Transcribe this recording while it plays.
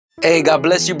Hey, God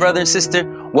bless you, brother and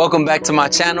sister. Welcome back to my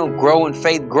channel, Grow in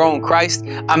Faith, Grow in Christ.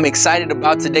 I'm excited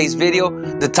about today's video.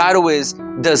 The title is,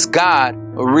 Does God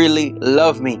Really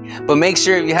Love Me? But make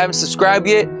sure if you haven't subscribed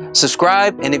yet,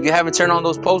 subscribe. And if you haven't turned on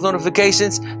those post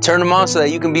notifications, turn them on so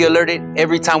that you can be alerted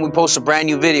every time we post a brand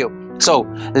new video. So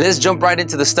let's jump right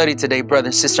into the study today, brother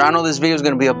and sister. I know this video is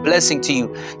going to be a blessing to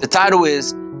you. The title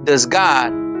is, Does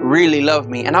God Really Love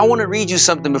Me? And I want to read you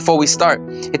something before we start.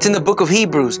 It's in the book of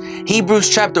Hebrews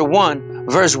chapter 1,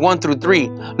 verse 1 through 3.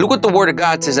 Look what the word of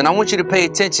God says, and I want you to pay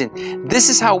attention. This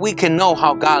is how we can know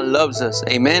how God loves us.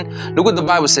 Amen. Look what the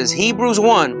Bible says. Hebrews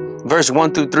 1, verse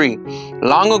 1 through 3.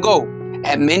 Long ago,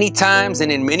 at many times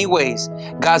and in many ways,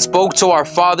 God spoke to our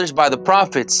fathers by the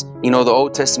prophets. You know, the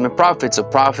Old Testament prophets. A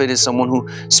prophet is someone who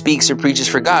speaks or preaches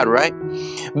for God, right?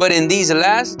 But in these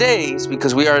last days,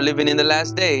 because we are living in the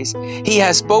last days, He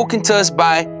has spoken to us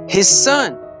by His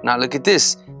Son. Now look at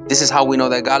this. This is how we know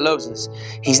that God loves us.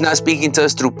 He's not speaking to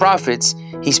us through prophets.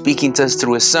 He's speaking to us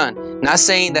through His Son. Not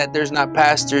saying that there's not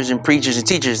pastors and preachers and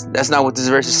teachers. That's not what this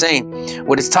verse is saying.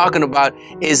 What it's talking about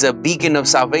is a beacon of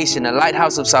salvation, a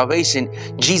lighthouse of salvation.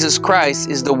 Jesus Christ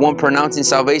is the one pronouncing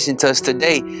salvation to us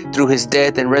today through His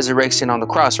death and resurrection on the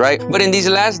cross, right? But in these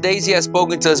last days, He has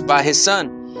spoken to us by His Son,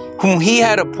 whom He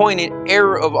had appointed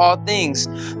heir of all things,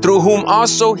 through whom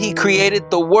also He created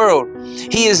the world.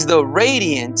 He is the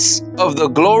radiance of the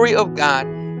glory of God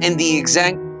and the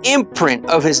exact imprint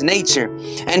of His nature,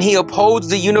 and He upholds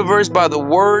the universe by the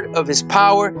word of His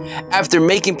power. After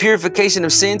making purification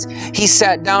of sins, He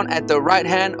sat down at the right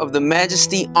hand of the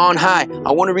Majesty on high.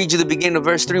 I want to read you the beginning of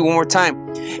verse 3 one more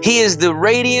time. He is the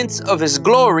radiance of His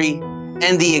glory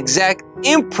and the exact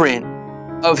imprint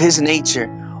of His nature.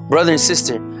 Brother and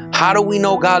sister, how do we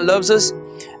know God loves us?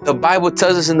 The Bible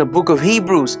tells us in the book of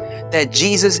Hebrews that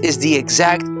Jesus is the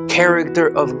exact character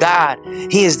of God.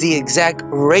 He is the exact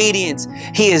radiance.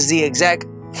 He is the exact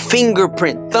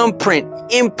fingerprint,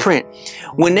 thumbprint, imprint.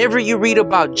 Whenever you read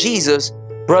about Jesus,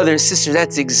 brother and sister,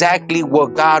 that's exactly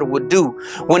what God would do.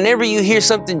 Whenever you hear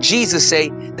something Jesus say,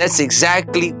 that's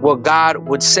exactly what God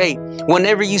would say.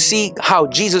 Whenever you see how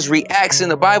Jesus reacts in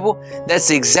the Bible, that's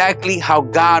exactly how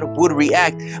God would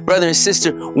react. Brother and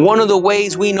sister, one of the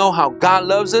ways we know how God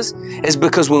loves us is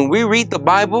because when we read the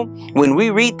Bible, when we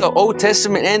read the Old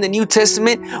Testament and the New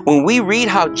Testament, when we read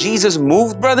how Jesus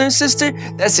moved, brother and sister,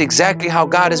 that's exactly how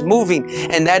God is moving.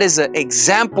 And that is an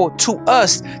example to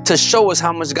us to show us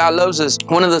how much God loves us.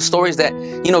 One of the stories that,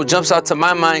 jumps out to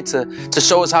my mind to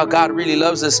show us how God really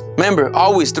loves us. Remember,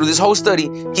 always through this whole study,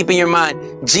 keep in your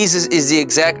mind, Jesus is the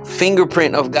exact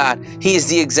fingerprint of God. He is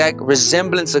the exact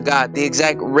resemblance of God, the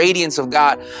exact radiance of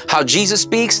God. How Jesus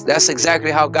speaks, that's exactly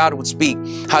how God would speak.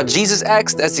 How Jesus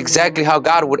acts, that's exactly how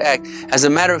God would act. As a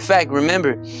matter of fact,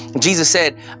 remember, Jesus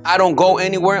said, I don't go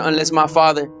anywhere unless my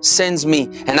Father sends me,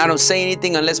 and I don't say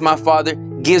anything unless my Father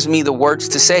gives me the words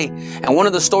to say. And one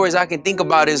of the stories I can think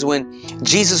about is when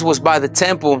Jesus was by the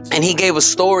temple and He gave a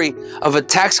story of a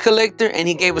tax collector and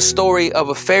He gave a story of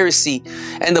a Pharisee.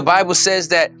 And the Bible says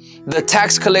that the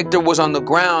tax collector was on the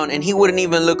ground and he wouldn't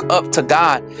even look up to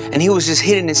God. And he was just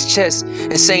hitting his chest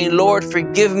and saying, Lord,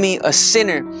 forgive me, a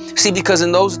sinner. See, because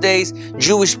in those days,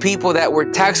 Jewish people that were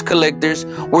tax collectors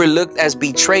were looked as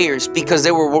betrayers because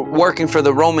they were working for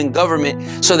the Roman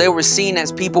government. So they were seen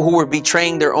as people who were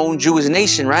betraying their own Jewish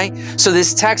nation, right? So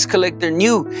this tax collector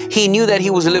knew that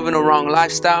he was living a wrong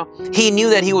lifestyle. He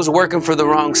knew that he was working for the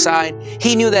wrong side.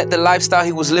 He knew that the lifestyle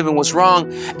he was living was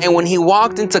wrong. And when he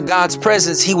walked into God's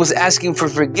presence, he was asking for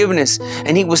forgiveness,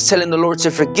 and he was telling the Lord to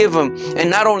forgive him. And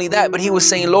not only that, but he was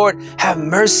saying, Lord, have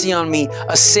mercy on me,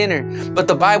 a sinner. But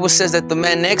the Bible says that the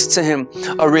man next to him,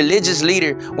 a religious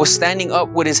leader, was standing up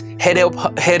with his head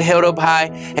held up high,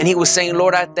 and he was saying,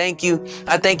 Lord, I thank you.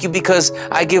 I thank you because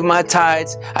I give my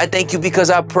tithes. I thank you because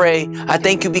I pray. I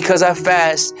thank you because I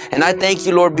fast. And I thank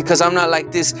you, Lord, because I'm not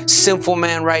like this sinful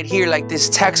man right here, like this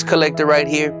tax collector right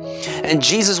here. And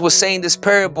Jesus was saying this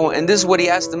parable, and this is what He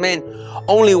asked the men.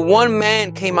 Only one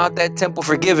man came out that temple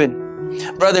forgiven.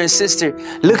 Brother and sister,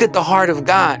 look at the heart of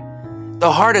God.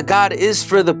 The heart of God is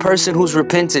for the person who's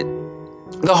repentant.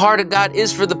 The heart of God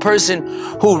is for the person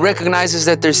who recognizes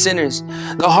that they're sinners.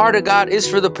 The heart of God is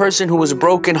for the person who is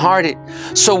brokenhearted.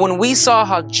 So when we saw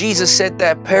how Jesus said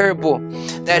that parable,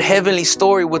 that heavenly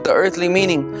story with the earthly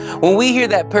meaning, when we hear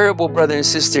that parable, brother and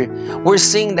sister, we're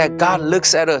seeing that God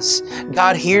looks at us.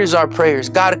 God hears our prayers.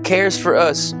 God cares for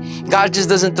us. God just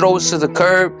doesn't throw us to the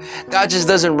curb. God just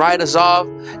doesn't write us off.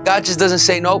 God just doesn't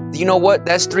say, nope, you know what?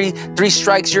 That's three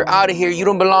strikes. You're out of here. You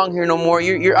don't belong here no more.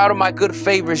 You're out of my good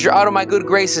favors. You're out of my good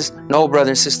graces. No, brother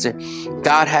and sister,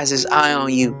 God has his eye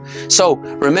on you. So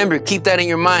remember, keep that in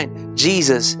your mind.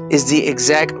 Jesus is the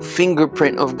exact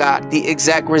fingerprint of God, the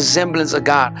exact resemblance of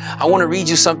God. I want to read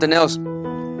you something else.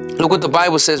 Look what the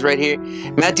Bible says right here.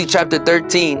 Matthew chapter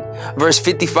 13, verse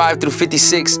 55 through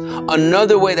 56.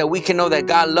 Another way that we can know that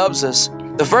God loves us.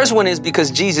 The first one is because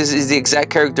Jesus is the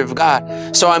exact character of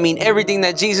God. So, I mean, everything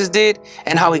that Jesus did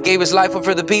and how he gave his life up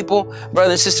for the people,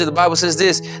 brother and sister, the Bible says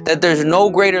this, that there's no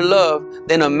greater love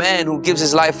than a man who gives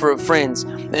his life for friends.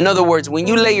 In other words, when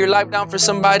you lay your life down for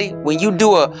somebody, when you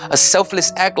do a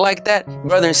selfless act like that,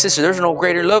 brother and sister, there's no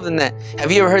greater love than that.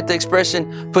 Have you ever heard the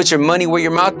expression, put your money where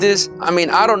your mouth is? I mean,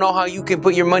 I don't know how you can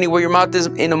put your money where your mouth is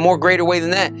in a more greater way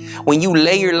than that. When you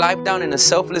lay your life down in a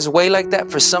selfless way like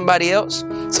that for somebody else.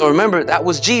 So remember, that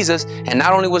was Jesus, and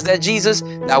not only was that Jesus,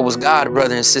 that was God,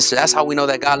 brother and sister. That's how we know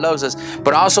that God loves us.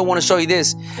 But I also want to show you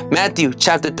this. Matthew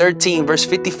chapter 13, verse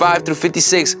 55 through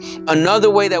 56. Another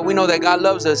way that we know that God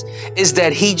loves us is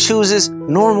that he chooses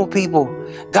normal people.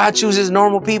 God chooses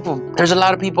normal people. There's a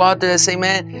lot of people out there that say,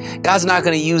 man, God's not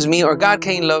going to use me, or God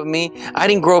can't love me. I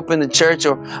didn't grow up in the church,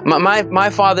 or my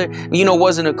father,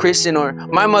 wasn't a Christian, or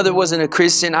my mother wasn't a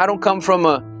Christian. I don't come from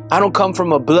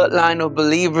a bloodline of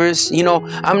believers.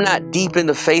 I'm not deep in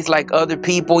the faith like other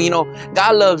people.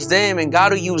 God loves them, and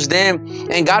God will use them,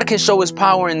 and God can show his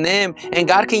power in them, and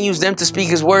God can use them to speak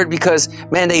his word because,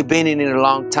 man, they've been in it a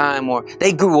long time, or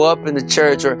they grew up in the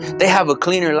church, or they have a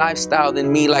cleaner lifestyle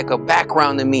than me, like a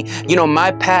background than me.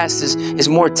 My past is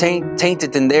more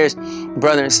tainted than theirs.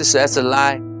 Brother and sister, that's a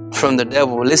lie from the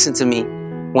devil. Listen to me.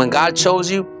 When God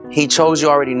chose you, he chose you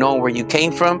already knowing where you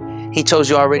came from. He chose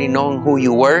you already knowing who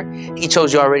you were. He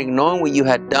chose you already knowing what you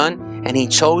had done. And he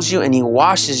chose you and he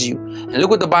washes you. And look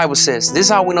what the Bible says. This is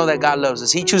how we know that God loves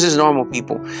us. He chooses normal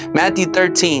people. Matthew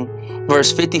 13,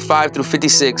 verse 55 through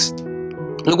 56.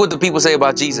 Look what the people say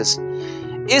about Jesus.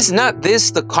 Is not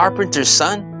this the carpenter's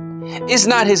son? Is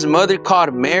not his mother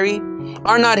called Mary?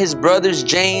 Are not his brothers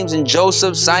James and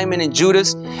Joseph, Simon and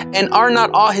Judas? And are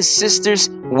not all his sisters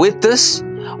with us?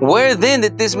 Where then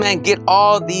did this man get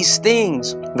all these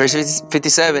things? Verse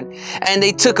 57. And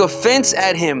they took offense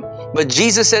at him. But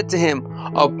Jesus said to him,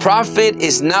 a prophet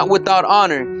is not without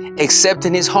honor except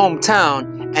in his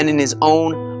hometown and in his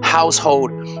own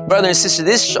household. Brother and sister,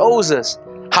 this shows us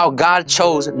how God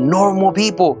chose normal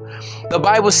people. The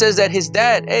Bible says that his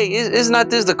dad, is not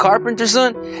this the carpenter's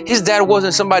son? His dad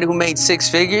wasn't somebody who made six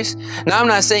figures. Now, I'm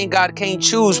not saying God can't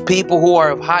choose people who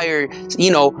are of higher,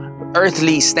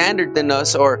 earthly standard than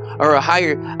us, or a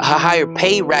higher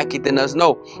pay racket than us.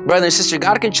 No, brother and sister,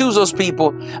 God can choose those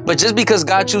people, but just because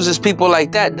God chooses people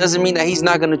like that doesn't mean that he's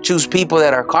not going to choose people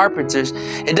that are carpenters.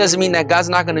 It doesn't mean that God's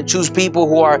not going to choose people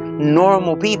who are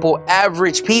normal people,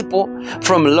 average people,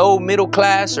 from low middle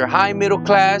class or high middle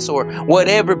class or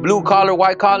whatever, blue collar,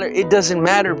 white collar. It doesn't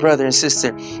matter, brother and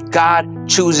sister. God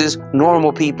chooses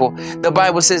normal people. The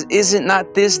Bible says, isn't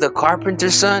not this the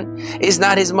carpenter's son? Is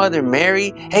not his mother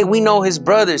Mary? Hey, we know his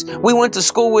brothers. We went to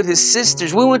school with his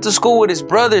sisters. We went to school with his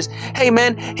brothers. Hey,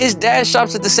 man, his dad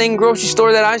shops at the same grocery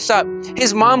store that I shop.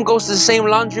 His mom goes to the same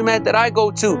laundromat that I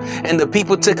go to. And the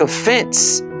people took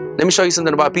offense. Let me show you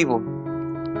something about people.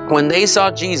 When they saw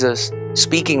Jesus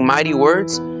speaking mighty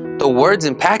words, the words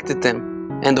impacted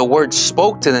them, and the words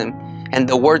spoke to them, and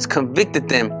the words convicted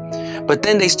them. But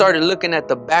then they started looking at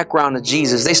the background of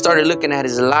Jesus. They started looking at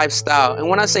his lifestyle. And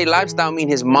when I say lifestyle, I mean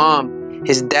his mom,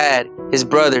 his dad, his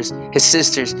brothers, his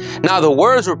sisters. Now, the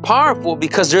words were powerful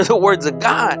because they're the words of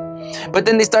God. But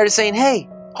then they started saying, hey,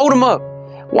 hold him up.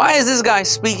 Why is this guy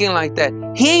speaking like that?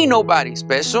 He ain't nobody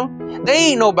special.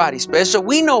 They ain't nobody special.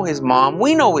 We know his mom.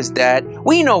 We know his dad.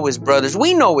 We know his brothers.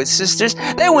 We know his sisters.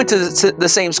 They went to the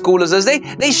same school as us.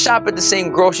 They shop at the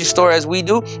same grocery store as we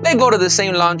do. They go to the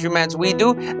same laundromats we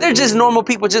do. They're just normal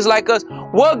people just like us.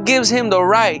 What gives him the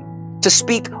right to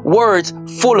speak words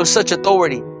full of such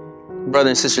authority? Brother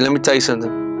and sister, let me tell you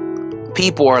something.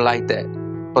 People are like that,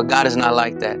 but God is not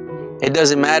like that. It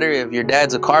doesn't matter if your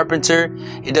dad's a carpenter.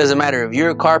 It doesn't matter if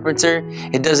you're a carpenter.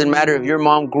 It doesn't matter if your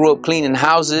mom grew up cleaning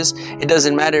houses. It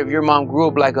doesn't matter if your mom grew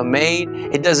up like a maid.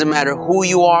 It doesn't matter who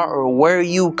you are or where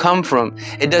you come from.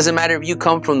 It doesn't matter if you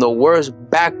come from the worst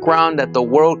background that the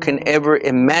world can ever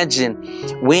imagine.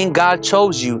 When God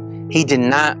chose you, he did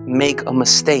not make a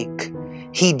mistake.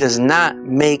 He does not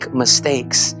make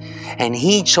mistakes. And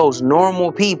he chose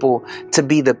normal people to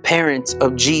be the parents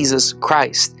of Jesus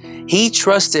Christ. He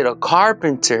trusted a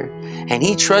carpenter, and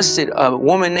he trusted a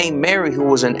woman named Mary, who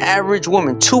was an average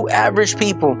woman, two average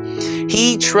people.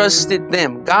 He trusted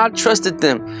them. God trusted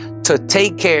them to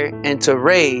take care and to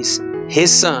raise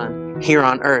his son here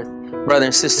on earth. Brother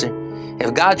and sister,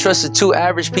 if God trusted two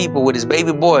average people with his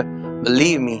baby boy,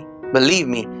 believe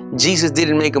me, Jesus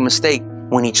didn't make a mistake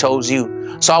when he chose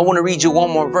you. So I want to read you one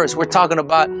more verse. We're talking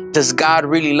about, does God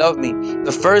really love me?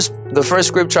 The first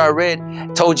scripture I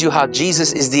read told you how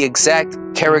Jesus is the exact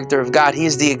character of God. He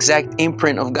is the exact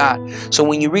imprint of God. So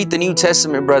when you read the New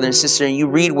Testament, brother and sister, and you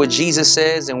read what Jesus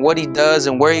says and what he does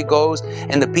and where he goes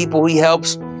and the people he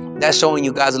helps, that's showing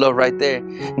you God's love right there.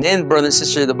 And then, brother and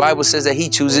sister, the Bible says that he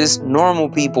chooses normal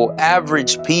people,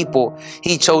 average people.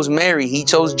 He chose Mary. He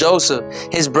chose Joseph.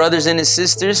 His brothers and his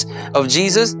sisters of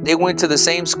Jesus, they went to the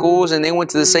same schools and they went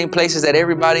to the same places that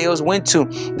everybody else went to.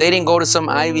 They didn't go to some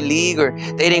Ivy League or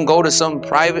they didn't go to some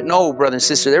private. No, brother and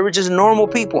sister, they were just normal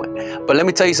people. But let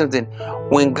me tell you something.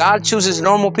 When God chooses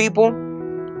normal people,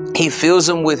 he fills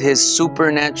them with his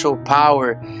supernatural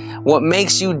power. What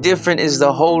makes you different is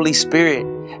the Holy Spirit.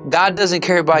 God doesn't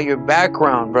care about your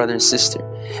background, brother and sister,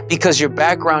 because your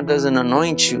background doesn't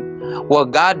anoint you.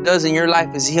 What God does in your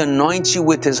life is he anoints you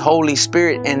with his Holy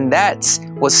Spirit, and that's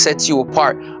what sets you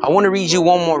apart. I want to read you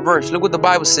one more verse. Look what the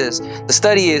Bible says. The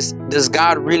study is, does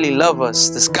God really love us?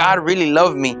 Does God really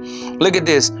love me? Look at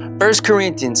this. 1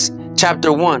 Corinthians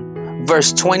chapter 1,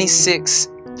 verse 26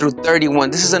 through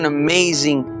 31. This is an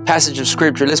amazing passage of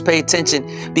scripture. Let's pay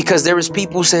attention, because there was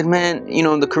people who said, man, you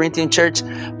know, in the Corinthian church,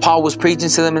 Paul was preaching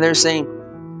to them and they're saying,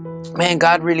 man,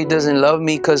 God really doesn't love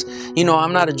me because, you know,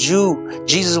 I'm not a Jew.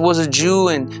 Jesus was a Jew,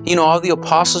 and, you know, all the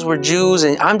apostles were Jews,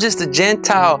 and I'm just a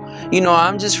Gentile. You know,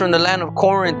 I'm just from the land of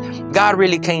Corinth. God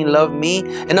really can't love me.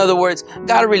 In other words,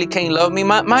 God really can't love me.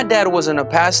 My dad wasn't a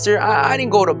pastor. I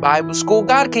didn't go to Bible school.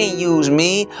 God can't use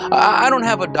me. I don't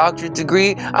have a doctorate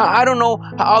degree. I don't know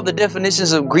all the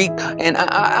definitions of Greek, and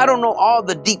I don't know all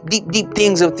the deep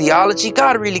things of theology.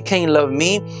 God really can't love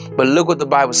me. But look what the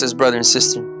Bible says, brother and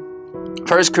sister.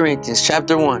 1 Corinthians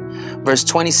chapter 1, verse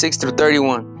 26 through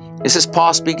 31. This is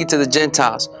Paul speaking to the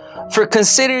Gentiles. For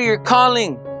consider your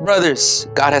calling, brothers.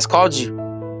 God has called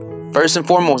you. First and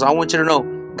foremost, I want you to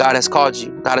know, God has called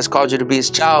you. God has called you to be his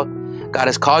child. God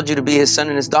has called you to be his son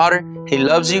and his daughter. He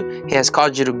loves you. He has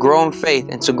called you to grow in faith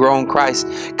and to grow in Christ.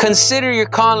 Consider your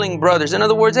calling, brothers. In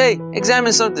other words, hey,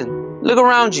 examine something. Look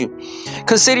around you.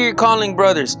 Consider your calling,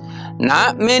 brothers.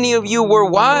 Not many of you were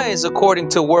wise according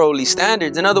to worldly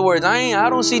standards. In other words, I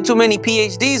don't see too many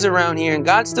PhDs around here, and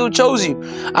God still chose you.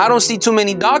 I don't see too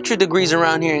many doctorate degrees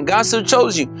around here, and God still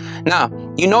chose you. Now,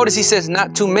 you notice he says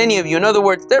not too many of you. In other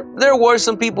words, there were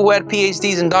some people who had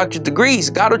PhDs and doctorate degrees.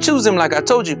 God will choose them, like I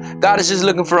told you. God is just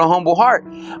looking for a humble heart.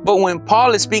 But when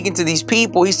Paul is speaking to these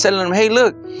people, he's telling them, hey,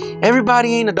 look,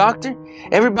 everybody ain't a doctor.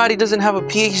 Everybody doesn't have a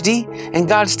PhD, and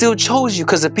God still chose you,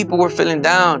 because the people were feeling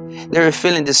down. They were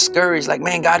feeling discouraged, like,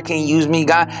 man, God can't use me.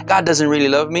 God doesn't really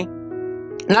love me.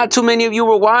 Not too many of you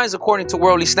were wise according to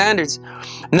worldly standards.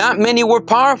 Not many were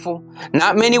powerful.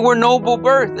 Not many were noble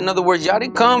birth. In other words, y'all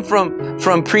didn't come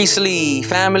from priestly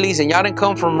families, and y'all didn't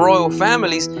come from royal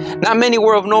families. Not many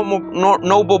were of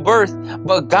noble birth,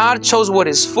 but God chose what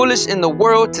is foolish in the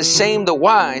world to shame the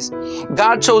wise.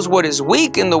 God chose what is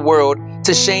weak in the world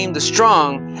to shame the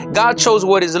strong. God chose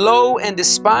what is low and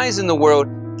despised in the world,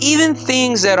 even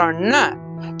things that are not,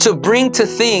 to bring to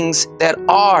things that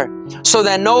are, so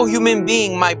that no human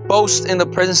being might boast in the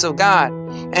presence of God.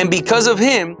 And because of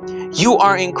him, you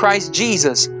are in Christ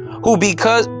Jesus, who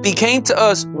became to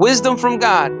us wisdom from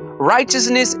God,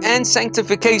 righteousness and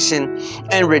sanctification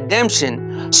and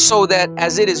redemption, so that,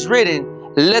 as it is written,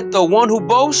 let the one who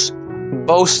boasts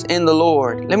boast in the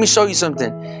Lord. Let me show you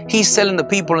something. He's telling the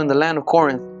people in the land of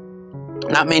Corinth,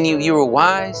 not many of you were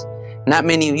wise. Not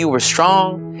many of you were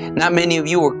strong. Not many of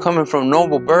you were coming from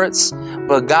noble births,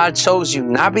 but God chose you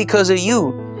not because of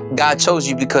you. God chose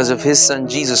you because of his son,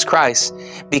 Jesus Christ.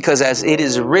 Because as it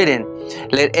is written,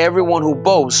 let everyone who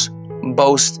boasts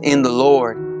boast in the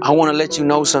Lord. I want to let you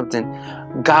know something.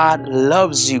 God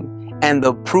loves you. And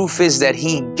the proof is that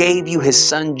he gave you his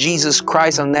son, Jesus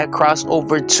Christ, on that cross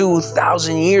over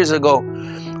 2,000 years ago.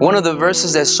 One of the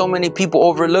verses that so many people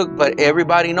overlook, but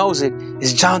everybody knows it,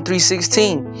 is John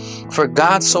 3:16. For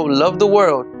God so loved the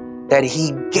world that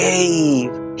he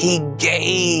gave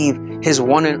his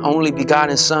one and only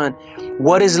begotten son.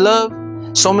 What is love?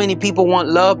 So many people want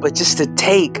love, but just to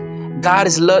take. God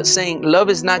is saying love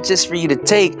is not just for you to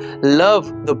take.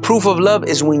 Love, the proof of love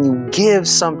is when you give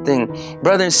something.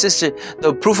 Brother and sister,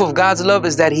 the proof of God's love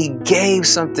is that he gave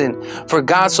something. For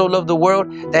God so loved the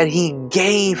world that he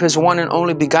gave his one and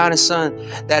only begotten son,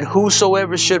 that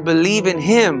whosoever should believe in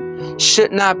him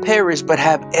should not perish, but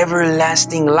have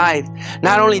everlasting life.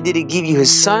 Not only did he give you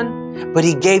his son, but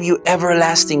he gave you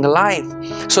everlasting life.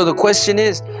 So the question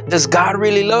is, does God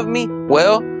really love me?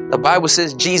 Well, the Bible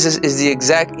says Jesus is the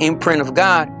exact imprint of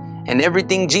God, and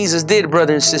everything Jesus did,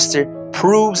 brother and sister,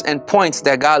 proves and points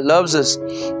that God loves us.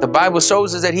 The Bible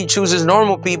shows us that he chooses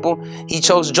normal people. He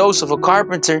chose Joseph, a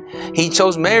carpenter. He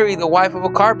chose Mary, the wife of a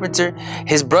carpenter.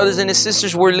 His brothers and his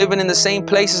sisters were living in the same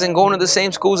places and going to the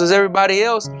same schools as everybody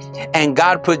else. And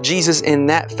God put Jesus in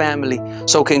that family.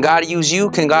 So can God use you?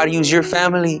 Can God use your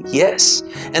family? Yes.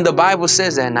 And the Bible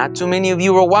says that not too many of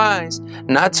you were wise.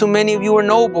 Not too many of you were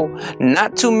noble.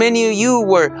 Not too many of you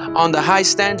were on the high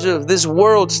standard of this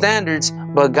world standards.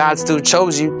 But God still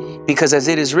chose you, because as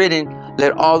it is written,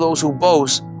 let all those who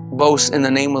boast, boast in the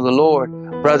name of the Lord.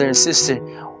 Brother and sister,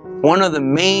 one of the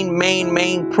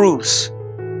main proofs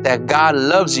that God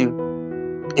loves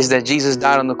you is that Jesus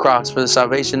died on the cross for the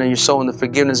salvation of your soul and the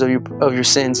forgiveness of your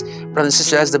sins. Brother and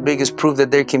sister, that's the biggest proof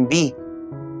that there can be.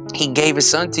 He gave his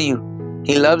son to you.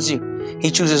 He loves you.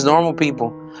 He chooses normal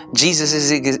people. Jesus is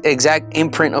the exact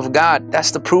imprint of God.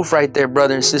 That's the proof right there,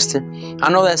 brother and sister. I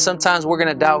know that sometimes we're going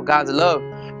to doubt God's love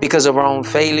because of our own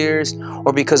failures,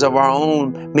 or because of our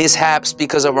own mishaps,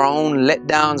 because of our own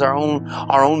letdowns,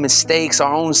 our own mistakes,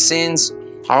 our own sins,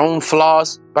 our own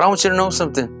flaws. But I want you to know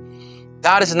something.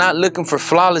 God is not looking for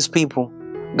flawless people.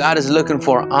 God is looking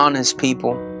for honest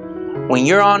people. When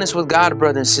you're honest with God,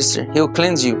 brother and sister, he'll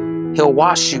cleanse you. He'll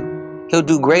wash you. He'll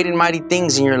do great and mighty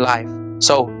things in your life.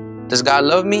 So, does God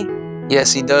love me?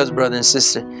 Yes, he does, brother and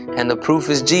sister. And the proof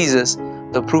is Jesus.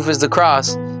 The proof is the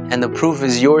cross. And the proof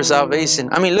is your salvation.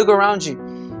 I mean, look around you.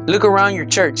 Look around your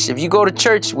church. If you go to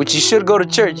church, which you should go to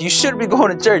church, you should be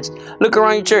going to church. Look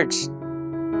around your church.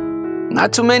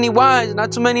 Not too many wise,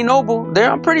 not too many noble.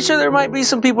 I'm pretty sure there might be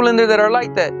some people in there that are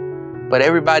like that. But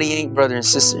everybody ain't, brother and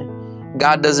sister.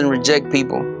 God doesn't reject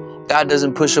people. God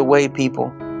doesn't push away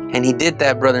people. And he did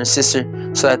that, brother and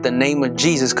sister, so that the name of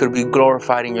Jesus could be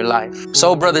glorified in your life.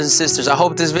 So, brothers and sisters, I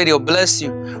hope this video blessed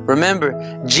you.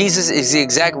 Remember, Jesus is the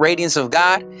exact radiance of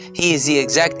God. He is the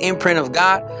exact imprint of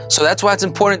God. So that's why it's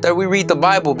important that we read the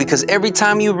Bible, because every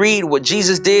time you read what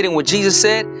Jesus did and what Jesus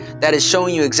said, that is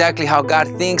showing you exactly how God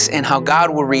thinks and how God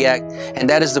will react. And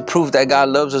that is the proof that God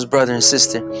loves us, brother and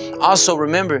sister. Also,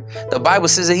 remember, the Bible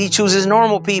says that he chooses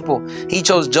normal people. He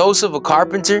chose Joseph, a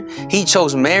carpenter. He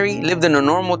chose Mary, lived in a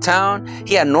normal town.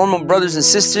 He had normal brothers and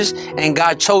sisters, and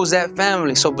God chose that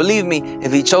family. So believe me,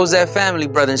 if he chose that family,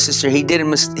 brother and sister, he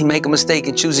didn't make a mistake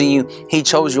in choosing you. He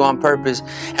chose you on purpose.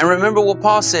 And remember what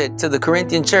Paul said to the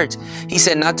Corinthian church. He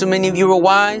said, not too many of you were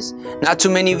wise, not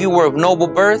too many of you were of noble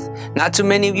birth, not too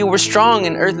many of you were strong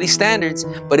in earthly standards,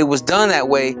 but it was done that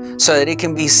way so that it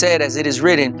can be said as it is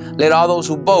written, let all those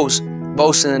who boast,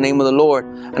 boast in the name of the Lord.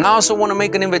 And I also want to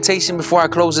make an invitation before I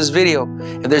close this video.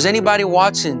 If there's anybody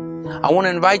watching, I want to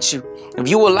invite you, if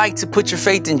you would like to put your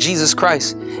faith in Jesus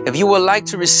Christ, if you would like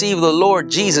to receive the Lord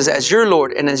Jesus as your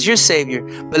Lord and as your Savior,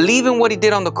 believe in what he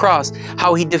did on the cross,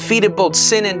 how he defeated both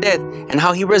sin and death, and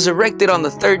how he resurrected on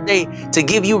the third day to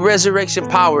give you resurrection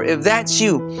power. If that's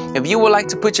you, if you would like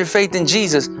to put your faith in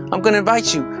Jesus, I'm going to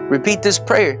invite you. Repeat this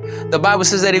prayer. The Bible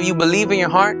says that if you believe in your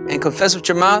heart and confess with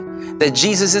your mouth that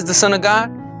Jesus is the Son of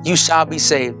God, you shall be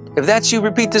saved. If that's you,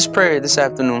 repeat this prayer this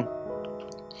afternoon.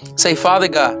 Say, Father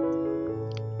God,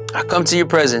 I come to your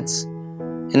presence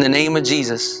in the name of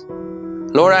Jesus.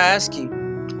 Lord, I ask you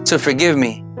to forgive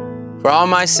me for all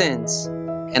my sins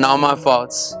and all my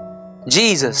faults.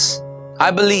 Jesus, I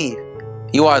believe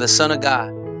you are the Son of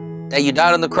God, that you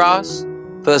died on the cross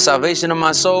for the salvation of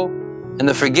my soul and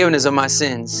the forgiveness of my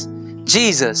sins.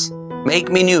 Jesus,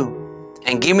 make me new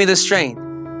and give me the strength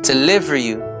to live for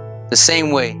you the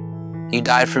same way you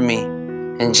died for me.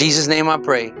 In Jesus' name I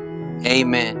pray,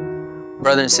 amen.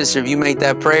 Brother and sister, if you make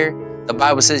that prayer, the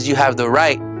Bible says you have the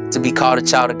right to be called a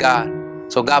child of God.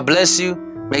 So God bless you.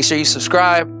 Make sure you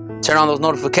subscribe, turn on those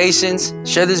notifications,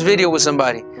 share this video with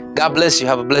somebody. God bless you.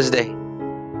 Have a blessed day.